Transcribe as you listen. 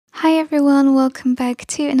Hi everyone, welcome back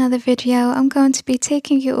to another video. I'm going to be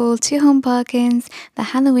taking you all to Home Bargains. The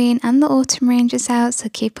Halloween and the autumn range is out, so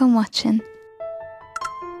keep on watching.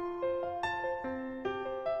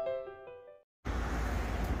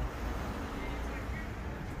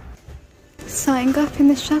 Starting up in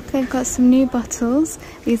the shop, they've got some new bottles.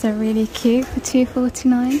 These are really cute for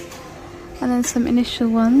 $2.49. And then some initial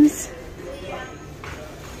ones.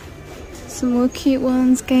 Some more cute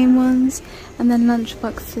ones, game ones, and then lunch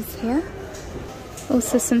boxes here.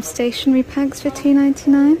 Also some stationery packs for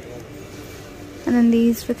 $2.99. And then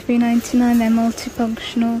these for $3.99. They're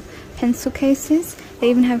multifunctional pencil cases. They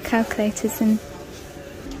even have calculators in.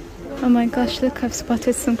 Oh my gosh, look, I've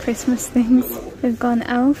spotted some Christmas things. We've got an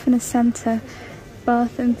elf and a Santa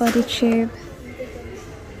bath and body tube.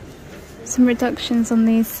 Some reductions on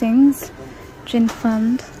these things. Gin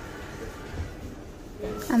Fund.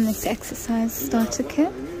 And this exercise starter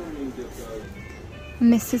kit.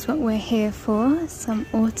 And this is what we're here for, some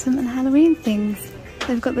autumn and Halloween things.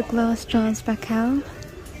 They've got the glass jars back out,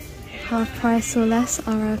 half price or less,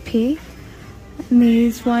 RRP. And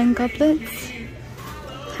these wine goblets,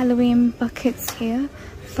 Halloween buckets here,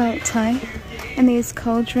 felt type. And these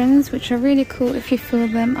cauldrons, which are really cool if you fill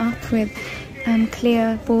them up with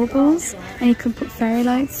clear baubles, and you can put fairy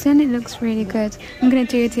lights in. It looks really good. I'm going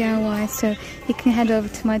to do a DIY, so you can head over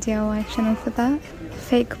to my DIY channel for that.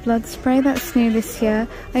 Fake blood spray, that's new this year.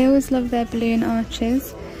 I always love their balloon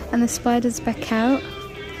arches. And the spiders back out.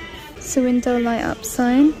 So window light up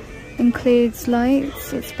sign, includes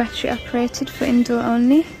lights. It's battery operated for indoor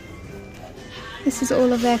only. This is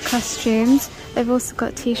all of their costumes. They've also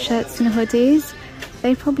got t-shirts and hoodies.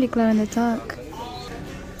 They probably glow in the dark.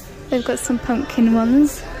 They've got some pumpkin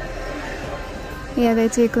ones. Yeah, they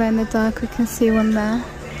do glow in the dark. We can see one there.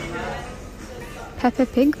 Peppa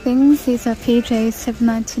Pig things. These are PJs,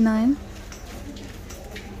 $7.99.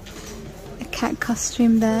 A cat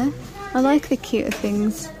costume there. I like the cuter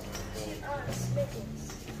things.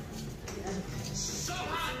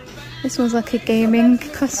 This one's like a gaming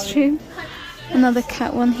costume. Another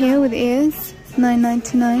cat one here with ears,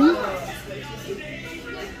 $9.99.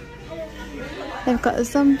 They've got a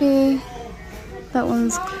zombie. That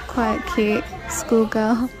one's quite cute.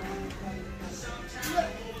 Schoolgirl.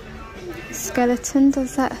 Skeleton,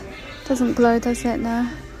 doesn't glow, does it now?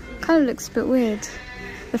 Kind of looks a bit weird.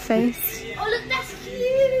 The face. Oh look, that's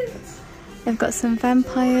cute! They've got some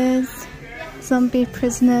vampires, zombie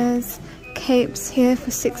prisoners, capes here for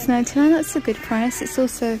 $6.99. That's a good price. It's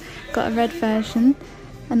also got a red version.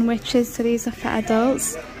 And witches, so these are for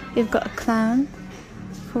adults. You've got a clown.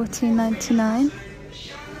 $14.99.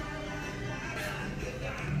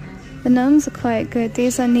 The gnomes are quite good.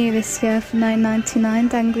 These are new this year for $9.99,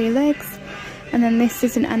 dangly legs. And then this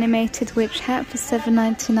is an animated witch hat for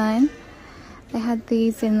 $7.99. They had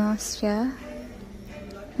these in last year.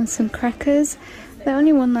 And some crackers. They're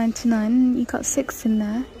only $1.99. You got 6 in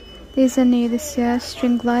there. These are new this year.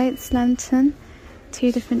 String lights, lantern,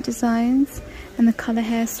 2 different designs, and the colour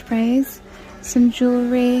hairsprays. Some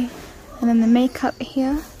jewellery. And then the makeup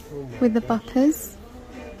here with the boppers.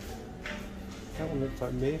 That one looks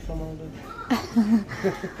like me from older.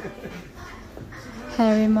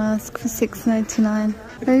 Hairy mask for $6.99.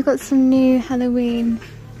 They've got some new Halloween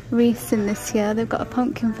wreaths in this year. They've got a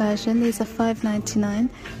pumpkin version. These are $5.99.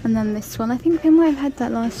 And then this one, I think they might have had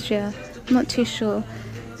that last year. I'm not too sure.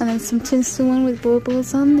 And then some tinsel one with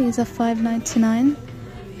baubles on. These are $5.99.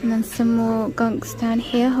 And then some more gunks down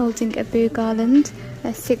here holding a boo garland.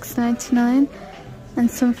 They're $6.99. And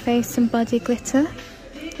some face and body glitter.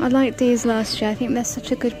 I liked these last year. I think they're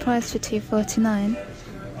such a good price for $2.49.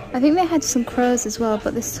 I think they had some crows as well,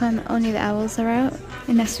 but this time only the owls are out,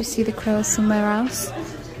 unless we see the crows somewhere else.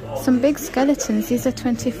 Some big skeletons. These are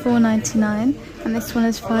 $24.99, and this one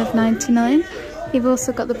is $5.99. You've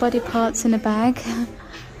also got the body parts in a bag.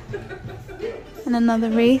 And another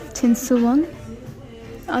wreath, tinsel one.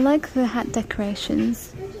 I like the hat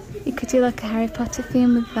decorations. You could do like a Harry Potter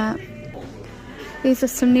theme with that. These are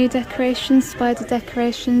some new decorations, spider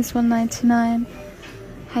decorations, $1.99.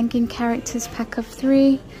 Hanging characters, pack of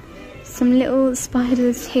 3. Some little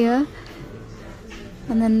spiders here.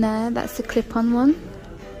 And then there, that's a clip-on one.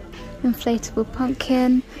 Inflatable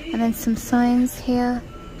pumpkin. And then some signs here.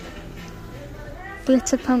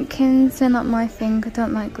 Glitter pumpkins, they're not my thing, I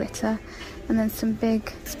don't like glitter. And then some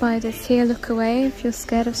big spiders here. Look away if you're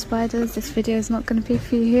scared of spiders. This video is not going to be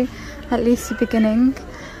for you, at least the beginning.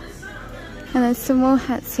 And there's some more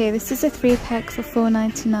hats here. This is a 3-pack for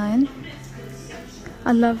 $4.99.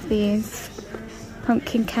 I love these.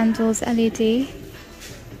 Pumpkin candles, LED.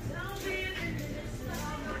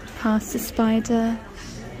 Past the spider.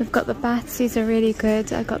 We've got the bats, these are really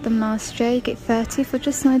good. I got them last year. You get 30 for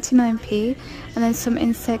just 99p. And then some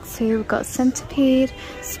insects here. We've got centipede,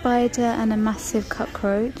 spider and a massive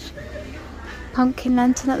cockroach. Pumpkin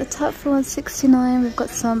lantern at the top for 169. We've got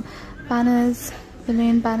some banners,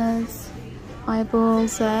 balloon banners,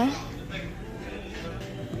 eyeballs there.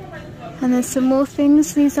 And there's some more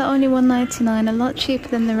things. These are only 199, a lot cheaper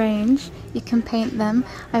than the range. You can paint them.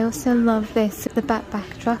 I also love this. The back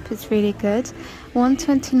backdrop is really good.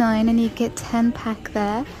 129 and you get 10 pack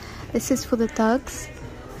there. This is for the dogs.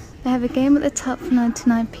 They have a game at the top for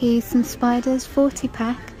 99p. Some spiders, 40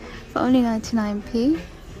 pack for only 99p.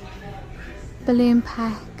 Balloon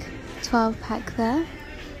pack, 12 pack there.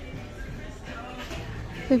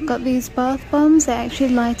 We've got these bath bombs. They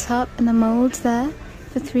actually light up in the mould there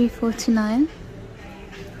for 3.49.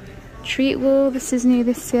 Treat wall, this is new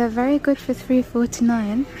this year, very good for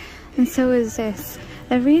 3.49, and so is this.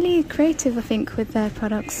 They're really creative, I think, with their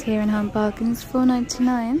products here in Home Bargains.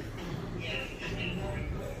 4.99.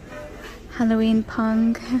 Halloween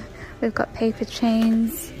pong. We've got paper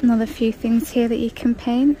chains, another few things here that you can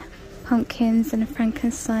paint. Pumpkins and a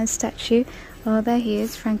Frankenstein statue. Oh, there he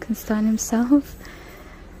is, Frankenstein himself.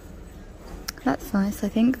 That's nice, I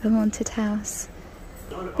think, the haunted house.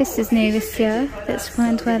 This is new this year. Let's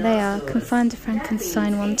find where they are. Can find a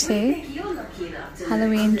Frankenstein one too.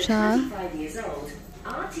 Halloween jar.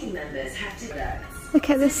 Look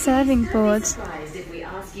at this serving board.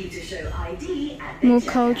 More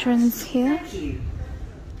cauldrons here.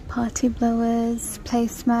 Party blowers,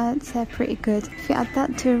 placemats, they're pretty good. If you add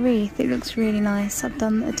that to a wreath, it looks really nice. I've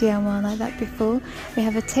done a DIY like that before. We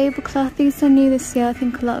have a tablecloth. These are new this year. I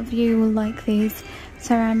think a lot of you will like these.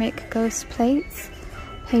 Ceramic ghost plates.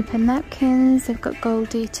 Paper napkins, they've got gold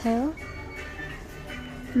detail.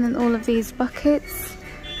 And then all of these buckets.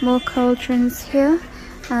 More cauldrons here.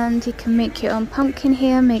 And you can make your own pumpkin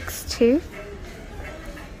here, makes 2.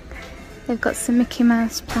 They've got some Mickey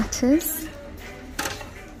Mouse platters.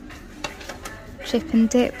 Chip and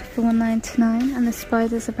dip for 1.99, and the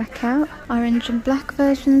spiders are back out. Orange and black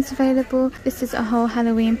versions available. This is a whole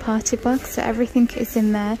Halloween party box, so everything is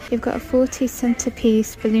in there. You've got a 40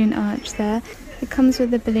 centerpiece balloon arch there. It comes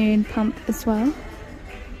with a balloon pump as well.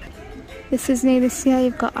 This is new this year.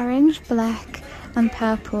 You've got orange, black and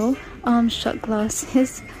purple arm shot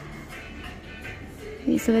glasses.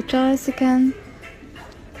 These are the jars again.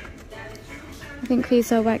 I think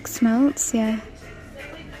these are wax melts, yeah.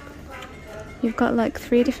 You've got like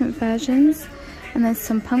 3 different versions, and there's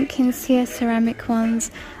some pumpkins here, ceramic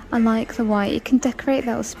ones. I like the white. You can decorate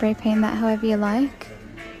that or spray paint that however you like.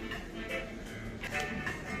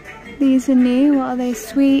 These are new. What are they?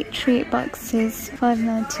 Sweet treat boxes,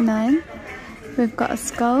 $5.99. We've got a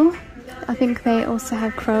skull. I think they also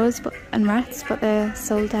have crows and rats, but they're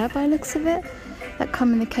sold out by the looks of it. That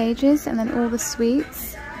come in the cages, and then all the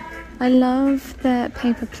sweets. I love the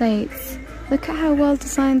paper plates. Look at how well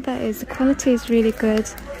designed that is. The quality is really good.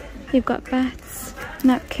 You've got bats,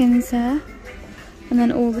 napkins there, and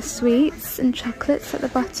then all the sweets and chocolates at the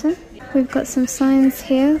bottom. We've got some signs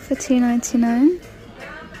here for $2.99.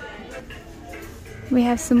 We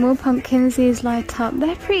have some more pumpkins. These light up.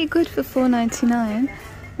 They're pretty good for $4.99.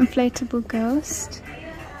 Inflatable ghost.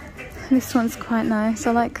 This one's quite nice.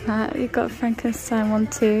 I like that. You've got Frankenstein one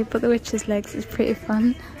too, but the witch's legs is pretty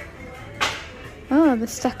fun. Oh, the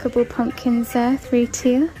stackable pumpkins there,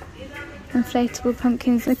 3-tier. Inflatable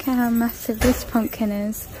pumpkins. Look at how massive this pumpkin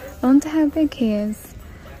is. I wonder how big he is.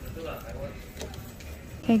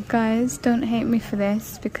 Okay guys, don't hate me for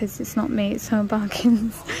this because it's not me, it's Home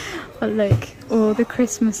Bargains. But look, all the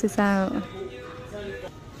Christmas is out.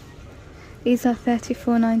 These are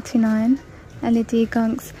 $34.99. LED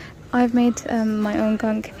gunks. I've made my own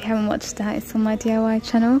gunk. If you haven't watched that, it's on my DIY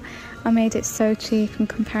channel. I made it so cheap in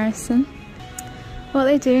comparison. What are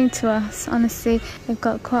they doing to us? Honestly, they've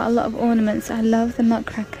got quite a lot of ornaments. I love the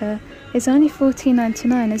nutcracker. It's only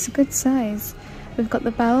 $14.99. It's a good size. We've got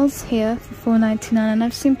the bells here for $4.99, and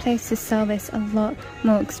I've seen places sell this a lot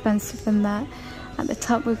more expensive than that. At the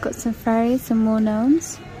top we've got some fairies and more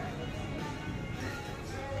gnomes.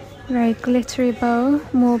 Very glittery bow.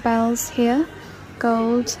 More bells here.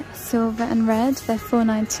 Gold, silver and red. They're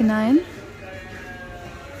 $4.99.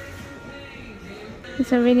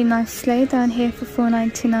 There's a really nice sleigh down here for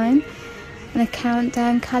 $4.99, and a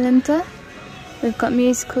countdown calendar. We've got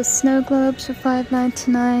musical snow globes for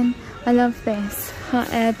 $5.99. I love this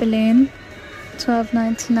hot air balloon,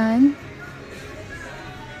 $12.99.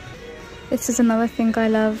 This is another thing I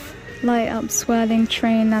love, light up swirling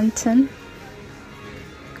train lantern.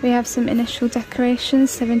 We have some initial decorations,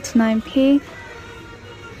 79p,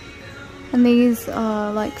 and these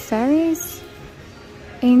are like fairies.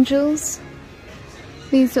 angels.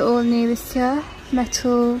 These are all new this year,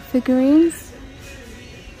 metal figurines.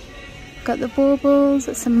 Got the baubles,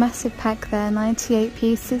 it's a massive pack there, 98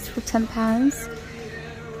 pieces for £10.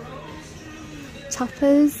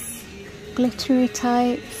 Toppers, glittery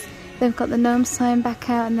types. They've got the gnome sign back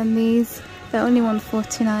out, and then these, they're only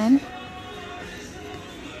 £1.49.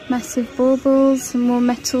 Massive baubles, some more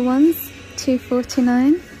metal ones,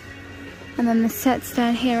 £2.49. And then the sets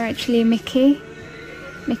down here are actually Mickey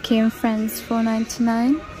and Friends,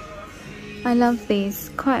 £4.99. I love these,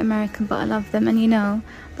 quite American, but I love them, and you know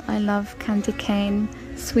that I love candy cane,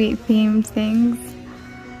 sweet themed things.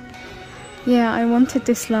 Yeah, I wanted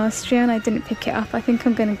this last year and I didn't pick it up. I think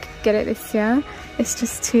I'm gonna get it this year. It's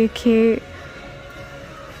just too cute.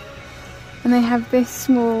 And they have this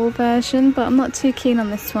small version, but I'm not too keen on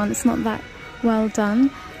this one. It's not that well done.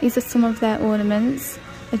 These are some of their ornaments.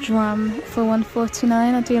 A drum for £1.49.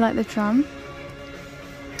 I do like the drum.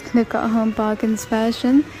 They've got a Home Bargains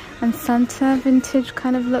version. And Santa vintage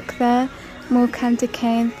kind of look there. More candy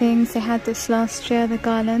cane things. They had this last year, the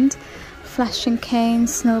garland. Flashing cane,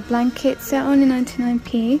 snow blankets. They're only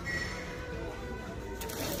 99p.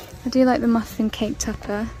 I do like the muffin cake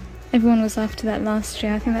topper. Everyone was after that last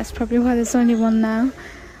year. I think that's probably why there's only one now.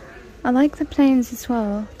 I like the planes as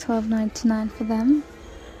well. £12.99 for them.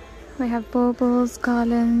 We have baubles,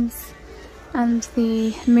 garlands, and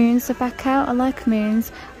the moons are back out. I like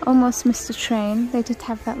moons. Almost missed a train. They did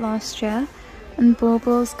have that last year. And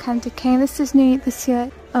baubles, candy cane. This is new this year.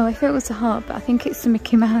 Oh, I thought it was a heart, but I think it's the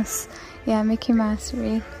Mickey Mouse. Yeah, Mickey Mouse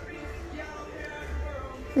wreath.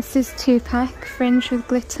 This is 2-pack, fringe with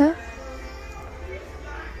glitter.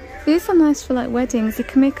 These are nice for like weddings. You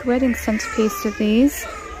can make a wedding centerpiece with these.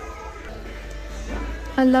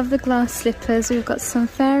 I love the glass slippers. We've got some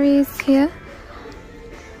fairies here.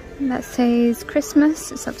 That says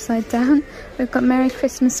Christmas. It's upside down. We've got Merry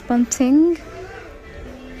Christmas bunting.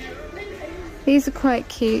 These are quite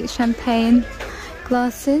cute. Champagne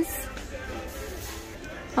glasses.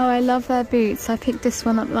 Oh, I love their boots. I picked this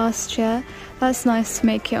one up last year. That's nice to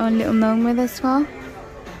make your own little gnome with as well.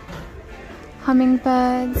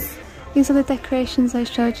 Hummingbirds. These are the decorations I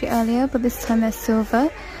showed you earlier, but this time they're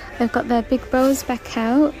silver. They've got their big bows back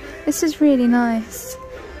out. This is really nice.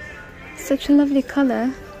 Such a lovely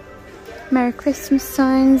colour. Merry Christmas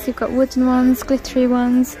signs. You've got wooden ones, glittery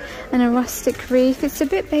ones, and a rustic wreath. It's a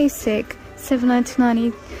bit basic. £7.99.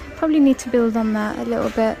 You probably need to build on that a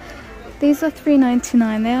little bit. These are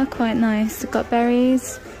 £3.99. They are quite nice. They've got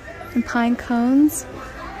berries and pine cones.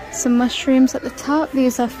 Some mushrooms at the top.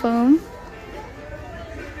 These are foam.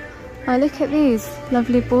 Oh, look at these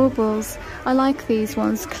lovely baubles. I like these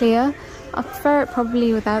ones, clear. I prefer it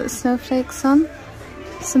probably without the snowflakes on.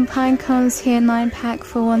 Some pine cones here, 9-pack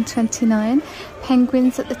for £1.29.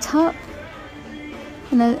 Penguins at the top.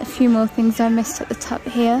 And then a few more things I missed at the top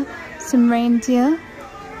here. Some reindeer.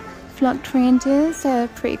 Flocked reindeers, they're a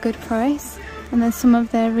pretty good price. And then some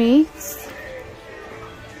of their wreaths.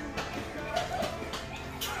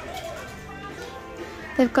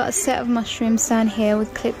 They've got a set of mushrooms down here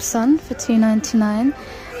with clips on for £2.99.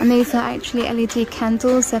 And these are actually LED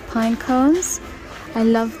candles, they're pine cones. I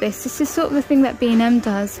love this. This is sort of the thing that B&M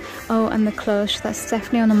does. Oh, and the cloche, that's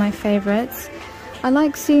definitely one of my favourites. I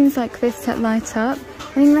like scenes like this that light up.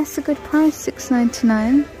 I think that's a good price,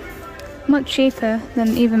 £6.99. Much cheaper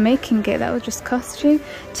than even making it, that would just cost you.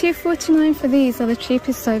 £2.49 for these are the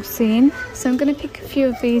cheapest I've seen. So I'm going to pick a few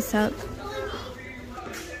of these up.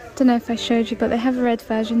 Don't know if I showed you, but they have a red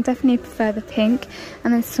version. Definitely prefer the pink.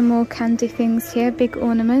 And then some more candy things here, big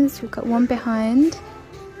ornaments. We've got one behind.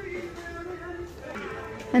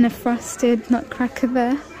 And a frosted nutcracker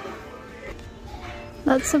there.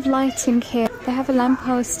 Lots of lighting here. They have a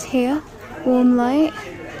lamppost here, warm light.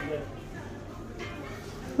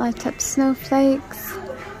 Light up snowflakes.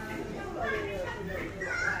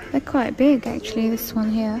 They're quite big actually, this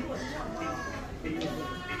one here.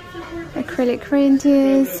 Acrylic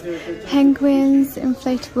reindeers, penguins,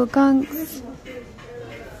 inflatable gunks,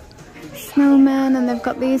 snowman, and they've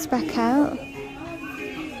got these back out.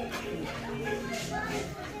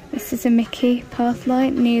 This is a Mickey path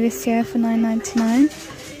light, new this year for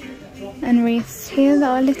 £9.99. And wreaths here that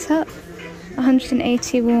are lit up.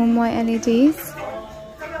 180 warm white LEDs.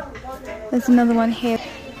 There's another one here.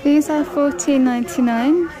 These are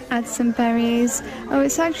 £14.99. Add some berries. Oh,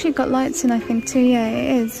 it's actually got lights in, I think, too. Yeah,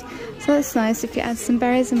 it is. So that's nice. If you add some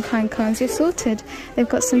berries and pine cones, you're sorted. They've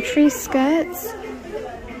got some tree skirts.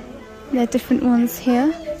 There are different ones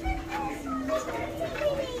here.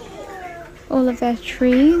 All of their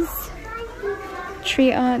trees.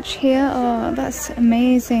 Tree arch here. Oh, that's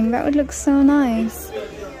amazing. That would look so nice.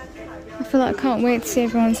 I feel like I can't wait to see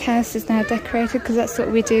everyone's house is now decorated, because that's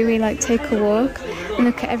what we do. We like take a walk and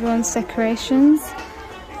look at everyone's decorations.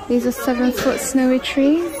 These are 7-foot snowy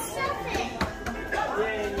trees.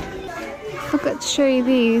 I forgot to show you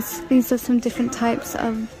these. These are some different types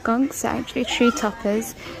of gunks. They're actually tree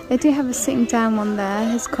toppers. They do have a sitting down one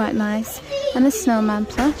there. It's quite nice. And a snowman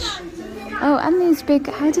plush. Oh, and these big,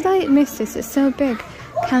 how did I miss this? It's so big.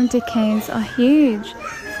 Candy canes are huge.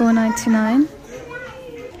 $4.99.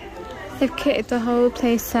 They've kitted the whole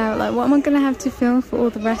place out. Like, what am I going to have to film for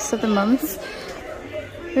all the rest of the month?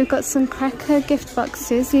 We've got some cracker gift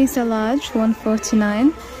boxes. These are large,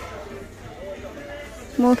 $1.49.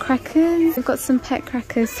 More crackers. We've got some pet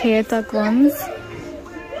crackers here, dog ones.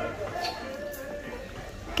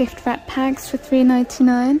 Gift wrap packs for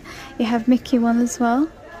 $3.99. You have Mickey one as well.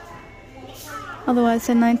 Otherwise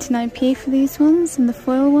they're 99p for these ones, and the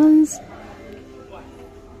foil ones.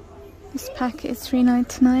 This packet is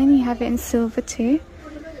 $3.99. You have it in silver too.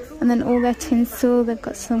 And then all their tinsel. They've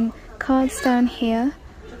got some cards down here.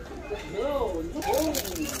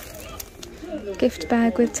 Gift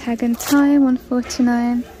bag with tag and tie,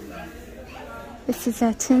 $1.49. This is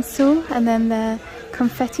their tinsel, and then their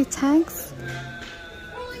confetti tags.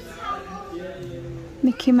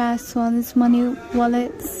 Mickey Mouse ones, money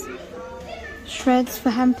wallets. Shreds for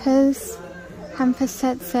hampers. Hamper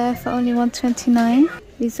sets there for only $1.29.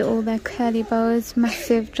 These are all their curly bows,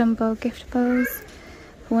 massive jumbo gift bows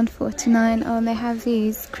for $1.49. Oh, and they have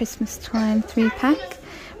these Christmas twine 3-pack.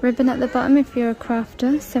 Ribbon at the bottom if you're a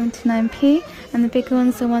crafter, 79p, and the bigger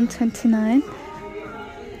ones are $1.29.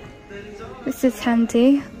 This is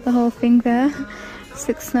handy, the whole thing there,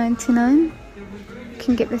 $6.99. You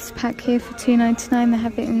can get this pack here for $2.99. They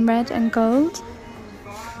have it in red and gold.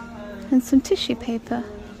 And some tissue paper.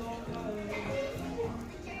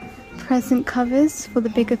 Present covers for the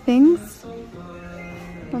bigger things,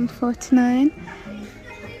 $1.49.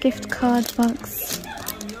 Gift card box.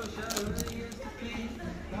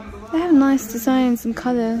 They have nice designs and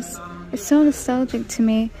colours. It's so nostalgic to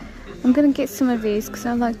me. I'm going to get some of these because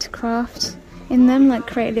I like to craft in them, like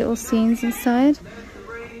create little scenes inside.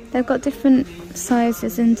 They've got different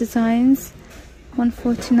sizes and designs.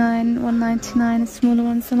 $1.49, $1.99, and smaller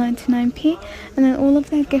ones are 99p. And then all of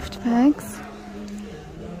their gift bags.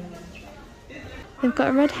 They've got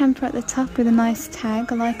a red hamper at the top with a nice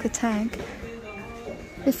tag. I like the tag.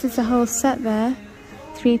 This is a whole set there.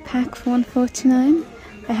 3-pack for $1.49.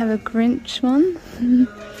 They have a Grinch one.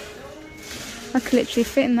 I could literally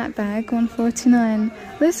fit in that bag, $1.49.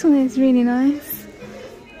 This one is really nice.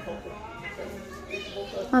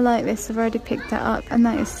 I like this, I've already picked that up, and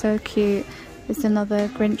that is so cute. There's another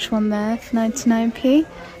Grinch one there for 99p.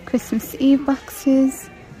 Christmas Eve boxes.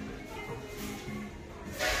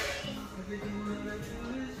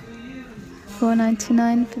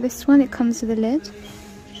 $4.99 for this one. It comes with a lid.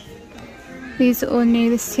 These are all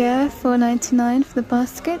new this year, $4.99 for the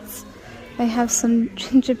baskets. They have some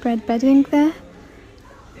gingerbread bedding there.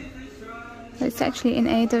 It's actually in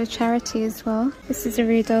aid of a charity as well. This is a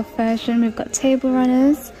Rudolph version. We've got table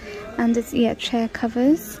runners and it's chair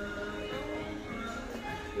covers.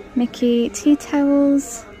 Mickey tea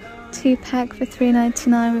towels, 2-pack for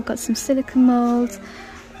 $3.99. We've got some silicone molds,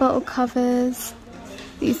 bottle covers.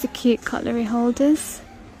 These are cute cutlery holders,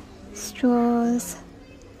 straws,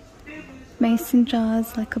 mason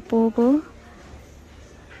jars like a bauble,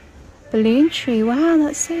 balloon tree. Wow,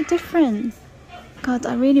 that's so different. God,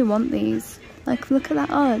 I really want these. Like, look at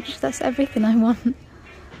that arch. That's everything I want.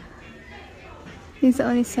 These are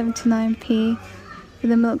only 79p for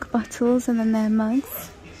the milk bottles, and then their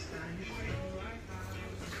mugs.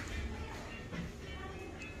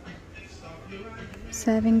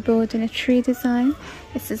 Serving board in a tree design.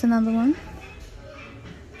 This is another one.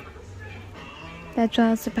 Their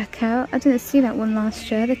jars are back out. I didn't see that one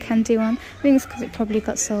last year, the candy one. I think it's because it probably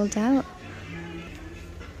got sold out.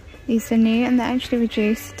 These are new and they're actually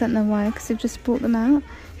reduced. Don't know why, because I've just bought them out.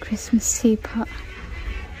 Christmas teapot.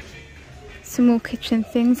 Some more kitchen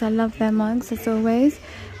things. I love their mugs as always.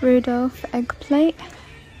 Rudolph egg plate.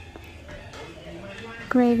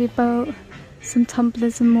 Gravy boat. Some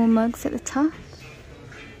tumblers and more mugs at the top.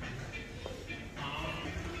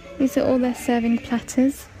 These are all their serving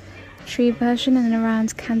platters. Tree version and a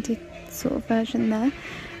round candy sort of version there.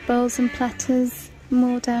 Bowls and platters,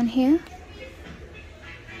 more down here.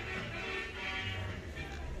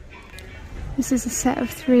 This is a set of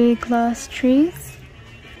 3 glass trees.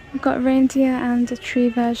 We've got a reindeer and a tree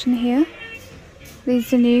version here.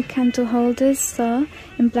 These are new candle holders, star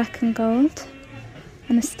in black and gold.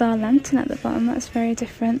 And a star lantern at the bottom, that's very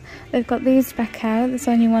different. They've got these back out, there's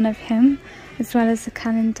only one of him, as well as a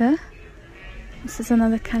calendar. This is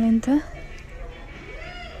another calendar.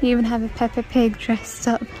 You even have a Peppa Pig dressed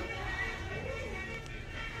up.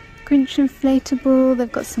 Grinch inflatable,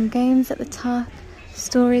 they've got some games at the top,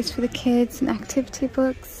 stories for the kids and activity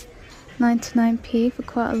books, 99p for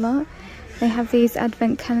quite a lot. They have these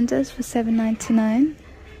advent calendars for $7.99.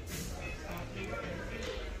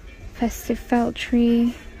 Festive felt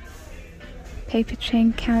tree, paper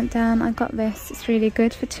chain countdown. I got this, it's really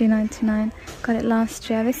good for $2.99. Got it last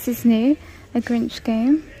year. This is new, a Grinch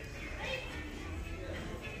game.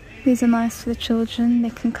 These are nice for the children,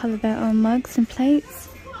 they can colour their own mugs and plates.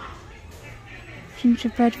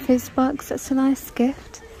 Gingerbread fizz box, that's a nice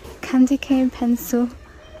gift. Candy cane pencil.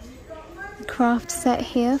 Craft set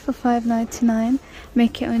here for $5.99.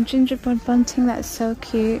 Make your own gingerbread bunting, that's so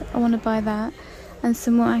cute. I want to buy that. And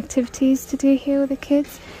some more activities to do here with the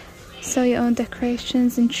kids. Sew your own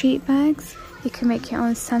decorations and treat bags. You can make your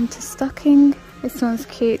own Santa stocking. This one's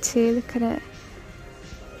cute too, look at it.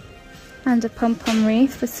 And a pom-pom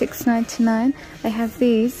wreath for $6.99. They have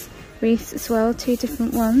these wreaths as well, 2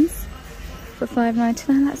 different ones for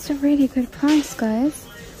 $5.99. That's a really good price, guys.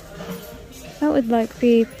 That would like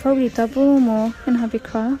be probably double or more in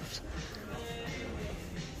Hobbycraft.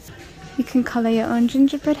 You can colour your own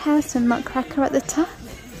gingerbread house and nutcracker at the top.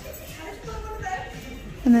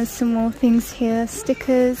 And there's some more things here,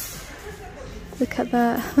 stickers. Look at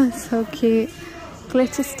that, that's so cute.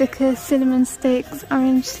 Glitter stickers, cinnamon sticks,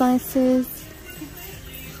 orange slices,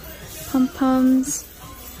 pom-poms.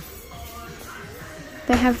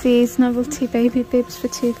 They have these novelty baby bibs for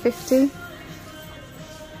 $2.50.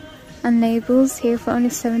 And labels here for only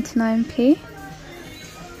 79p.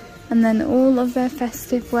 And then all of their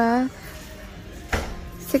festive wear,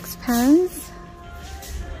 £6.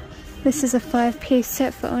 This is a 5-piece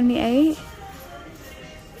set for only $8.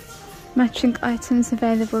 Matching items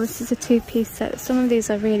available. This is a 2-piece set. Some of these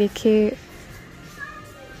are really cute.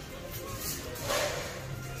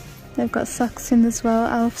 They've got socks in as well.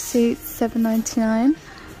 Elf suits, $7.99. And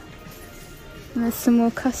there's some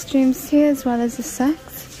more costumes here as well as the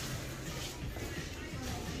sacks.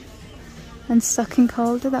 And stocking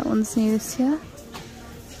holder, that one's new this year.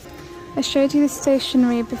 I showed you the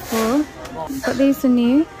stationery before, but these are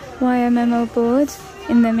new. Wire memo board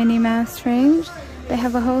in the Minnie Mouse range. They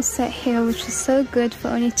have a whole set here which is so good for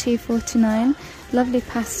only $2.49. Lovely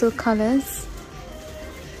pastel colours.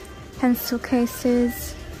 Pencil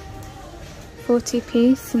cases,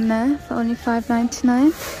 40p in there for only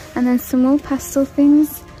 $5.99. And then some more pastel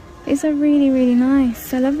things. These are really, really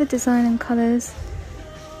nice. I love the design and colours.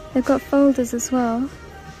 They've got folders as well.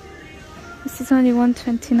 This is only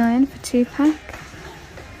 $1.29 for 2-pack.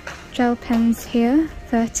 Gel pens here,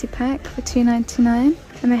 30-pack for $2.99.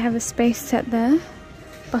 And they have a space set there.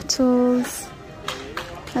 Bottles.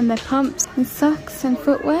 And their pumps and socks and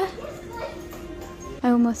footwear. I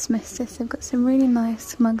almost missed this. They've got some really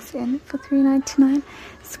nice mugs in for $3.99.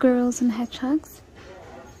 Squirrels and hedgehogs.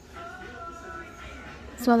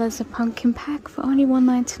 As well as a pumpkin pack for only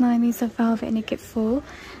 $1.99. These are velvet and you get 4.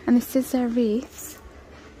 And this is their wreaths.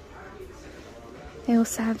 They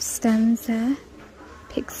also have stems there.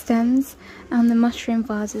 Pick stems. And the mushroom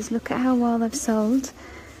vases. Look at how well they've sold.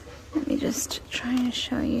 Let me just try and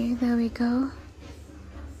show you. There we go.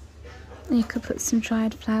 And you could put some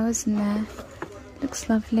dried flowers in there. Looks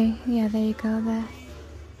lovely. Yeah, there you go there.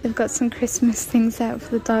 They've got some Christmas things out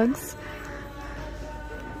for the dogs.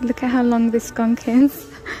 Look at how long this skunk is.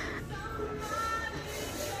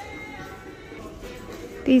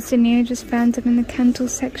 These are new, just found them in the candle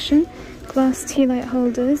section. Glass tea light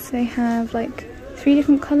holders. They have like 3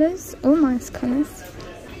 different colours, all nice colours.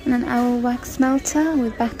 And an owl wax melter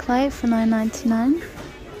with backlight for $9.99.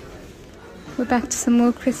 We're back to some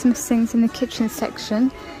more Christmas things in the kitchen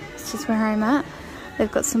section. This is where I'm at.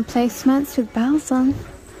 They've got some placemats with bells on.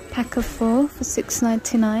 Pack of 4 for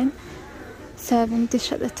 $6.99. Serving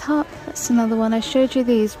dish at the top. That's another one. I showed you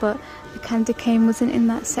these, but the candy cane wasn't in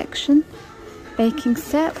that section. Baking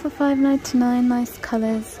set for $5.99. Nice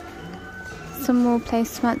colours. Some more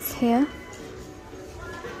placemats here.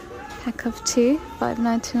 Pack of 2,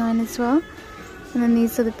 $5.99 as well. And then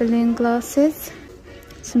these are the balloon glasses.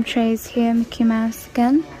 Some trays here, Mickey Mouse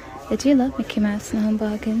again. They do love Mickey Mouse and Home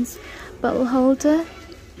Bargains. Bottle holder,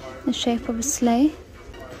 the shape of a sleigh.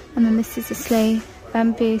 And then this is a sleigh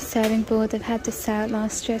bamboo serving board. I've had this out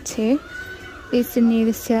last year too. These are new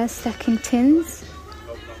this year, stacking tins.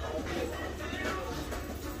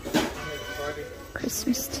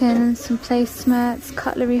 Christmas tins, some placemats,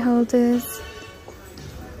 cutlery holders.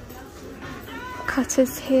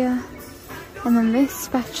 Cutters here. And then this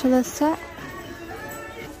spatula set.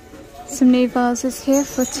 Some new vases here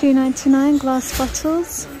for $2.99, glass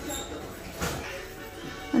bottles.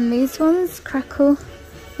 And these ones, crackle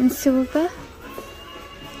in silver.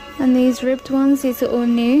 And these ribbed ones, these are all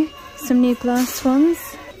new. Some new glass ones.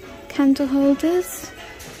 Candle holders.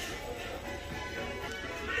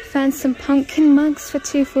 Found some pumpkin mugs for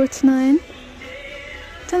 $2.49.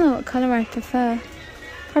 Don't know what colour I prefer.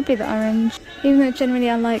 Probably the orange. Even though generally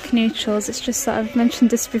I like neutrals, it's just that I've mentioned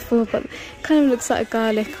this before, but it kind of looks like a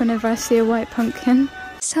garlic whenever I see a white pumpkin.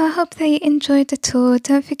 So I hope that you enjoyed the tour.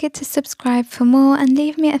 Don't forget to subscribe for more and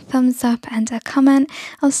leave me a thumbs up and a comment.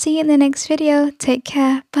 I'll see you in the next video. Take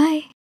care. Bye.